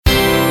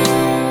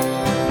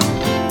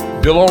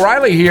Bill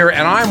O'Reilly here,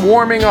 and I'm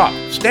warming up.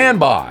 Stand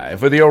by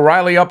for the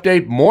O'Reilly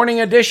Update Morning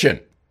Edition.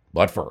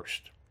 But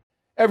first,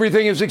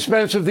 everything is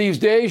expensive these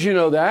days, you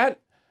know that.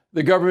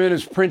 The government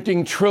is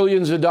printing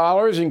trillions of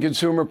dollars and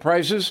consumer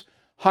prices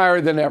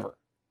higher than ever.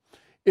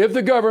 If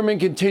the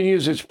government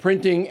continues its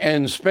printing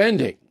and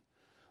spending,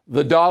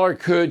 the dollar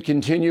could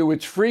continue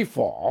its free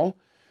fall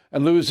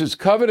and lose its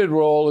coveted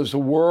role as the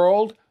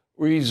world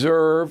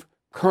reserve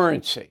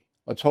currency.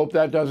 Let's hope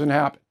that doesn't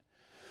happen.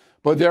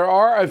 But there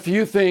are a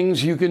few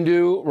things you can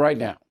do right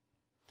now.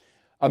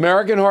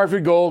 American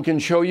Hartford Gold can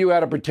show you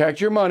how to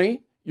protect your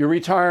money, your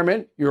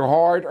retirement, your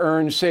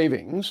hard-earned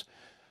savings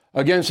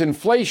against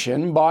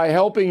inflation by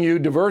helping you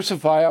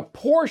diversify a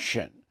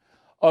portion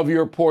of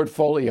your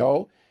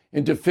portfolio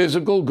into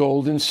physical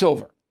gold and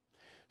silver.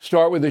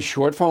 Start with a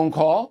short phone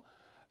call,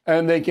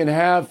 and they can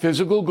have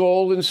physical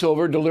gold and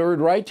silver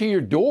delivered right to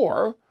your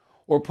door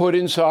or put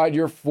inside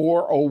your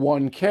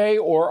 401k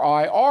or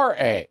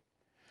IRA.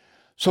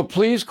 So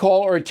please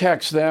call or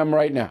text them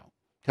right now.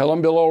 Tell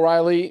them Bill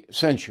O'Reilly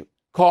sent you.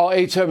 Call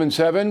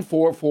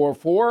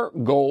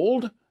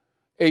 877-444-GOLD,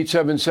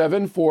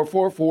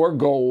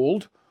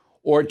 877-444-GOLD,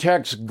 or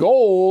text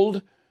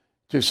GOLD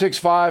to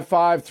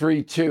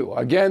 65532.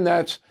 Again,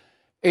 that's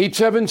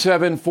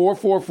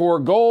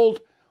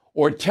 877-444-GOLD,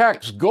 or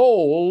text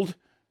GOLD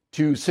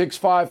to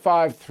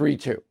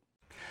 65532.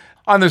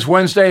 On this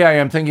Wednesday, I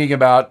am thinking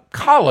about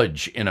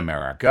college in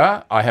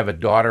America. I have a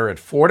daughter at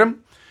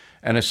Fordham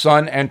and a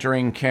son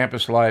entering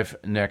campus life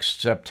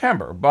next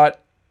September.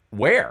 But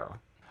where?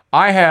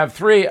 I have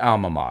three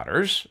alma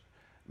maters: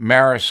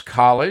 Marist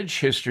College,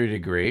 history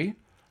degree;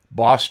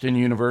 Boston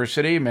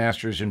University,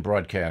 master's in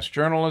broadcast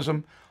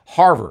journalism;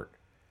 Harvard,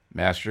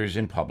 master's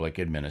in public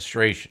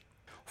administration.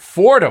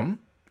 Fordham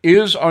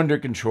is under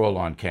control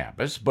on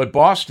campus, but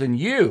Boston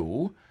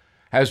U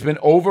has been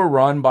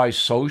overrun by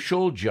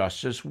social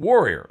justice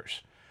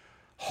warriors.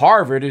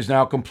 Harvard is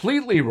now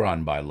completely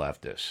run by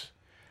leftists.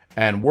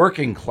 And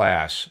working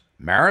class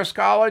Marist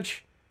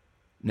College,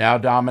 now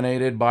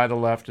dominated by the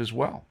left as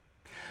well.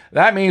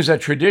 That means that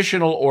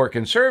traditional or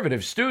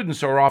conservative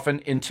students are often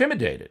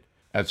intimidated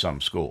at some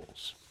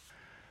schools.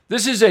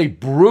 This is a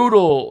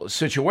brutal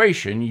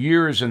situation,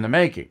 years in the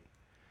making,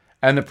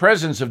 and the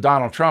presence of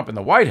Donald Trump in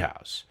the White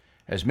House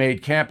has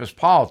made campus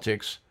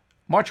politics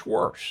much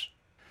worse.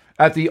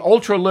 At the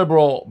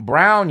ultra-liberal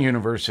Brown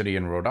University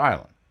in Rhode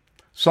Island,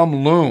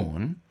 some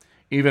loon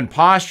even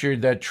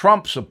postured that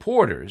Trump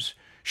supporters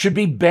should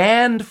be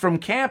banned from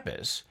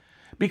campus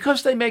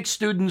because they make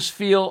students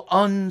feel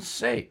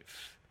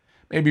unsafe.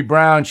 Maybe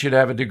Brown should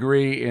have a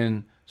degree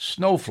in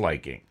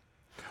snowflaking.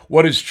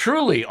 What is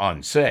truly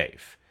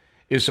unsafe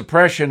is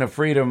suppression of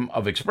freedom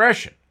of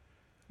expression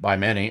by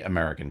many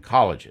American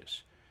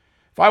colleges.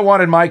 If I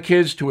wanted my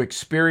kids to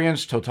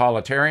experience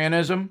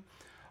totalitarianism,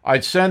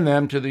 I'd send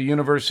them to the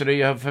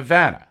University of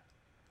Havana,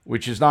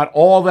 which is not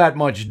all that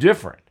much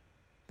different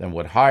than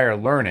what higher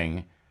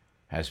learning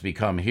has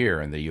become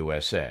here in the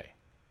USA.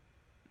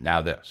 Now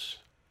this.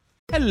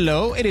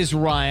 Hello, it is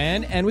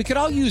Ryan, and we could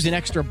all use an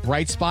extra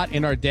bright spot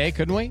in our day,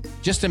 couldn't we?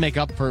 Just to make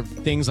up for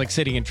things like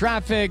sitting in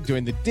traffic,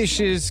 doing the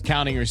dishes,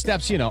 counting your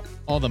steps,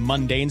 all the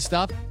mundane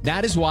stuff.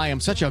 That is why I'm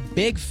such a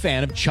big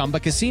fan of Chumba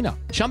Casino.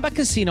 Chumba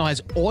Casino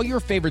has all your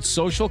favorite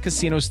social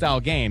casino-style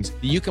games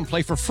that you can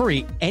play for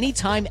free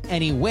anytime,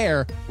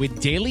 anywhere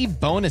with daily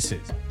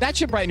bonuses. That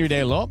should brighten your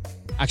day a little.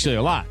 Actually,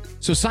 a lot.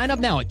 So sign up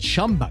now at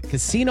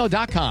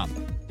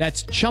ChumbaCasino.com.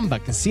 That's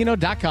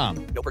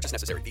ChumbaCasino.com. No purchase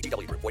necessary.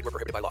 VGW Group. Void where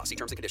prohibited by law. See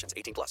terms and conditions.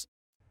 18+.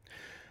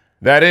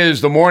 That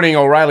is the Morning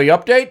O'Reilly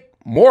Update.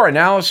 More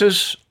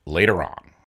analysis later on.